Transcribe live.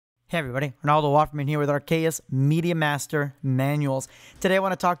Hey everybody, Ronaldo Waterman here with Arkaos MediaMaster Manuals. Today I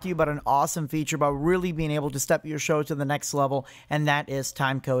want to talk to you about an awesome feature about really being able to step your show to the next level, and that is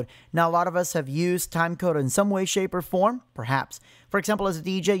timecode. Now, a lot of us have used timecode in some way, shape, or form, perhaps. For example, as a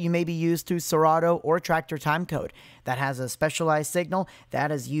DJ, you may be used to Serato or Tractor timecode. That has a specialized signal that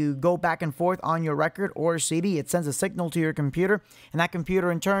as you go back and forth on your record or CD, it sends a signal to your computer, and that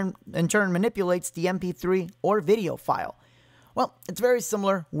computer in turn manipulates the MP3 or video file. Well, it's very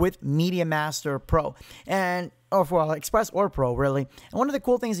similar with MediaMaster Pro, Express or Pro, really. And one of the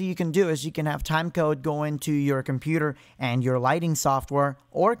cool things that you can do is you can have timecode go into your computer and your lighting software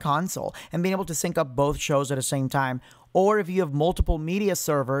or console and being able to sync up both shows at the same time. Or if you have multiple media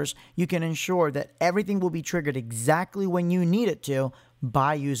servers, you can ensure that everything will be triggered exactly when you need it to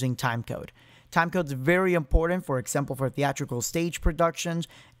by using timecode. Timecode is very important, for example, for theatrical stage productions,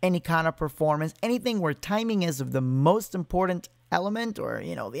 any kind of performance, anything where timing is of the most important element or,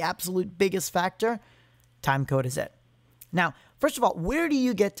 the absolute biggest factor, timecode is it. Now, first of all, where do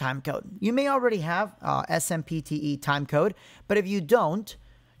you get timecode? You may already have SMPTE timecode, but if you don't,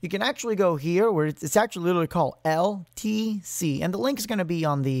 you can actually go here where it's actually literally called LTC, and the link is going to be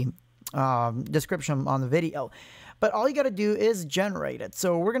on the description on the video. But all you got to do is generate it.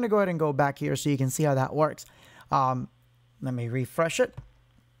 So we're going to go ahead and go back here so you can see how that works. Let me refresh it.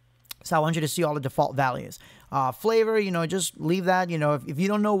 So I want you to see all the default values. Flavor, just leave that. If you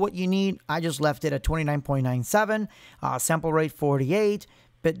don't know what you need, I just left it at 29.97. Sample rate 48.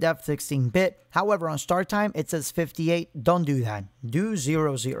 Bit depth 16-bit. However, on start time, it says 58. Don't do that. Do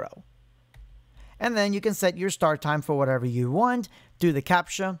 00. And then you can set your start time for whatever you want, do the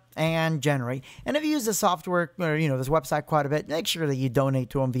CAPTCHA, and generate. And if you use the software or, this website quite a bit, make sure that you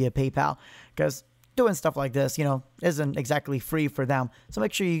donate to them via PayPal, because doing stuff like this, isn't exactly free for them. So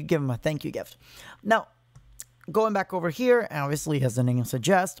make sure you give them a thank you gift. Now, going back over here, and obviously, as the name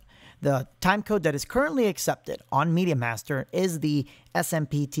suggests, the timecode that is currently accepted on MediaMaster is the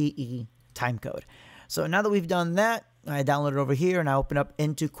SMPTE timecode. So now that we've done that, I download it over here and I open up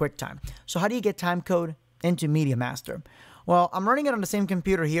into QuickTime. So how do you get timecode into MediaMaster? Well, I'm running it on the same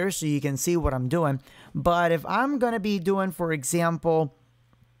computer here so you can see what I'm doing. But if I'm going to be doing, for example,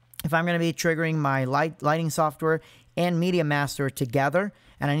 if I'm going to be triggering my lighting software and MediaMaster together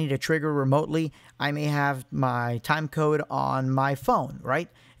and I need a trigger remotely, I may have my timecode on my phone, right?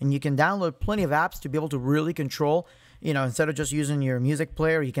 And you can download plenty of apps to be able to really control, instead of just using your music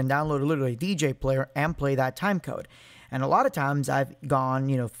player, you can download literally a DJ player and play that timecode. And a lot of times I've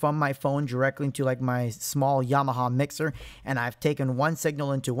gone, from my phone directly into like my small Yamaha mixer, and I've taken one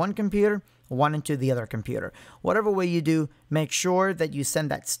signal into one computer, one into the other computer. Whatever way you do, make sure that you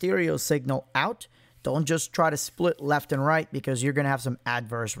send that stereo signal out. Don't just try to split left and right, because you're going to have some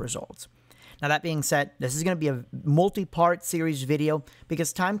adverse results. Now, that being said, this is going to be a multi-part series video,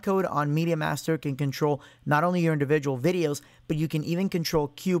 because timecode on MediaMaster can control not only your individual videos, but you can even control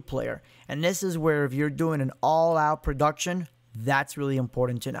Cue Player. And this is where if you're doing an all-out production, that's really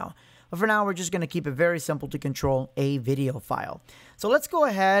important to know. But for now, we're just going to keep it very simple to control a video file. So let's go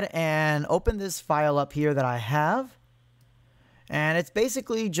ahead and open this file up here that I have. And it's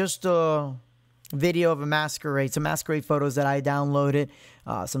basically just a video of a masquerade, some masquerade photos that I downloaded,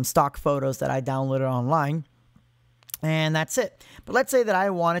 some stock photos that I downloaded online, and that's it. But let's say that I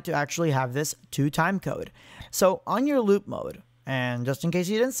wanted to actually have this to timecode. So on your loop mode, and just in case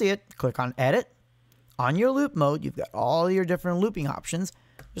you didn't see it, click on Edit. On your loop mode, you've got all your different looping options.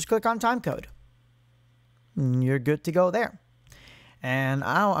 Just click on timecode. And you're good to go there. And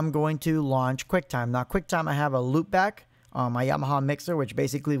now I'm going to launch QuickTime. Now, QuickTime, I have a loopback on my Yamaha mixer, which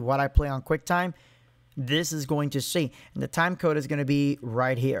basically what I play on QuickTime, this is going to see. And the timecode is going to be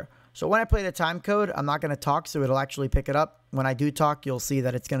right here. So when I play the timecode, I'm not going to talk, so it'll actually pick it up. When I do talk, you'll see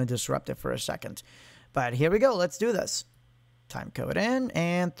that it's going to disrupt it for a second. But here we go. Let's do this. Timecode in,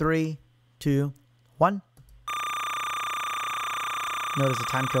 and 3, 2, 1. Notice the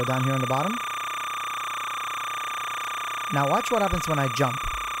timecode down here on the bottom. Now watch what happens when I jump.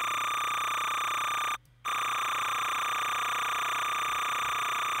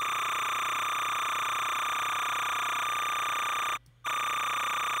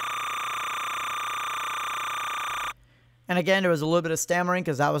 And again, there was a little bit of stammering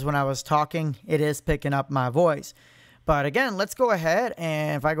because that was when I was talking. It is picking up my voice. But again, let's go ahead,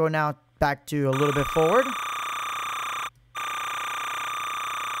 and if I go now back to a little bit forward.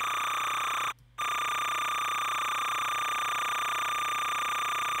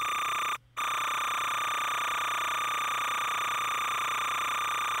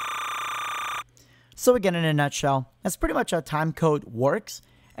 So again, in a nutshell, that's pretty much how timecode works.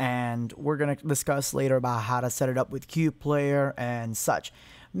 And we're going to discuss later about how to set it up with Cue Player and such.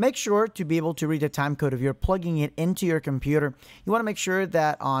 make sure to be able to read the timecode if you're plugging it into your computer. You want to make sure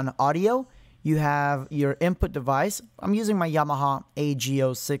that on audio, you have your input device. I'm using my Yamaha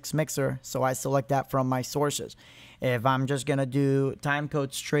AG06 mixer, so I select that from my sources. If I'm just going to do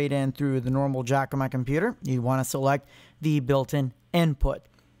timecode straight in through the normal jack on my computer, you want to select the built-in input.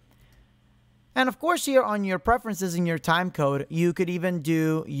 And of course, here on your preferences in your timecode, you could even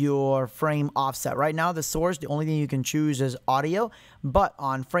do your frame offset. Right now, the source, the only thing you can choose is audio, but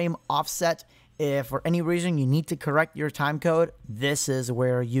on frame offset, if for any reason you need to correct your timecode, this is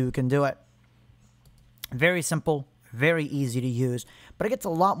where you can do it. Very simple, very easy to use, but it gets a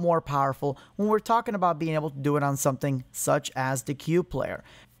lot more powerful when we're talking about being able to do it on something such as the Cube Player.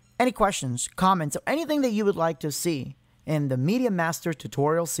 Any questions, comments, or anything that you would like to see in the MediaMaster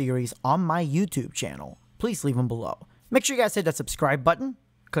tutorial series on my YouTube channel, please leave them below. Make sure you guys hit that subscribe button,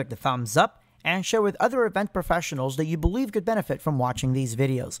 click the thumbs up, and share with other event professionals that you believe could benefit from watching these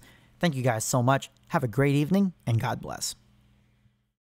videos. Thank you guys so much. Have a great evening, and God bless.